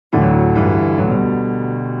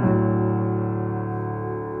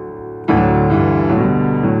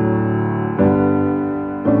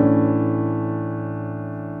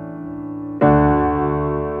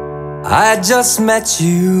I just met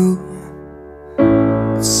you.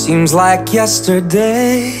 It seems like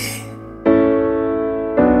yesterday.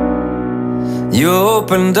 You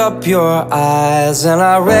opened up your eyes and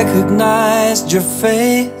I recognized your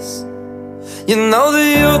face. You know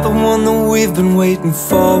that you're the one that we've been waiting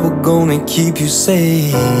for. We're gonna keep you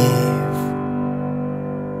safe.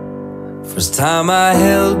 First time I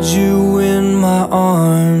held you in my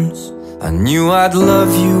arms, I knew I'd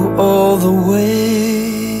love you all the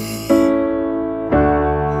way.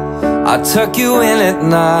 I tuck you in at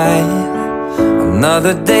night,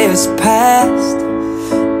 another day has passed.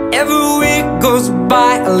 Every week goes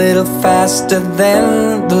by a little faster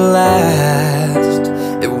than the last.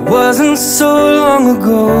 It wasn't so long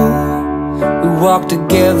ago we walked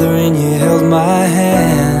together and you held my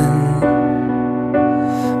hand.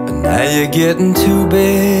 But now you're getting too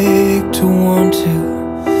big to want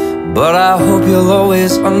to, but I hope you'll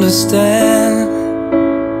always understand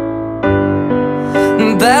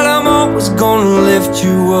that I'm always gonna lift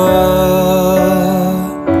you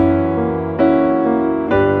up,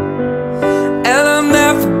 and I'm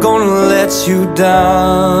never gonna let you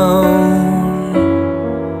down.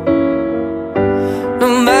 No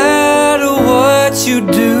matter what you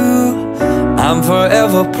do, I'm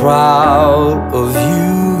forever proud of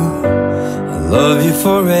you. I love you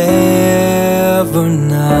forever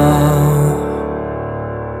now.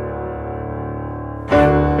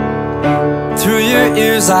 Through your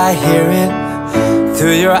ears I hear it,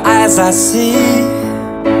 through your eyes I see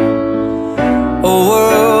a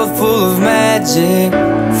world full of magic,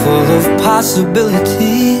 full of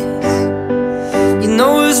possibilities. You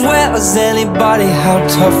know as well as anybody how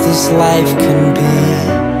tough this life can be,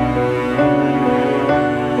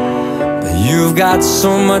 but you've got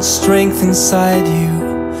so much strength inside you,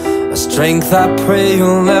 a strength I pray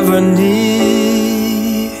you'll never need.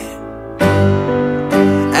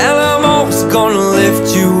 And I'm always gonna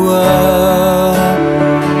lift you up,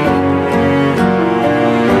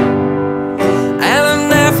 and I'm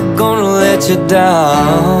never gonna let you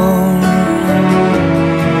down.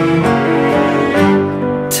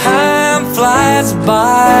 Time flies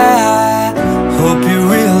by, hope you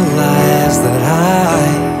realize that I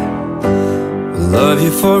love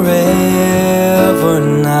you forever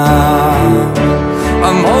now.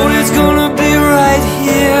 I'm always gonna be right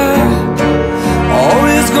here,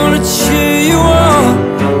 always gonna cheer you on.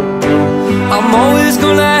 I'm always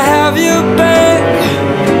gonna have your back,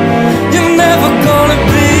 you're never gonna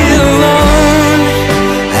be alone.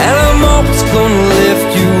 And I'm always gonna lift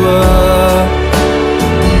you up.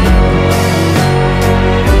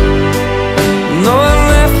 No, I'm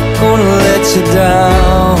never gonna let you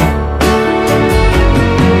down.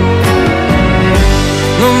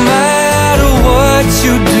 No matter what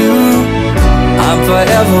you do, I'm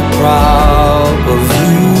forever proud of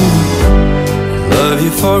you. Love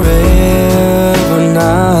you forever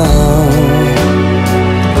now.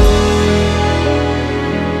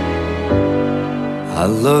 I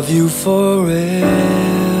love you forever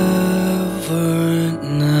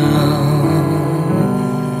now.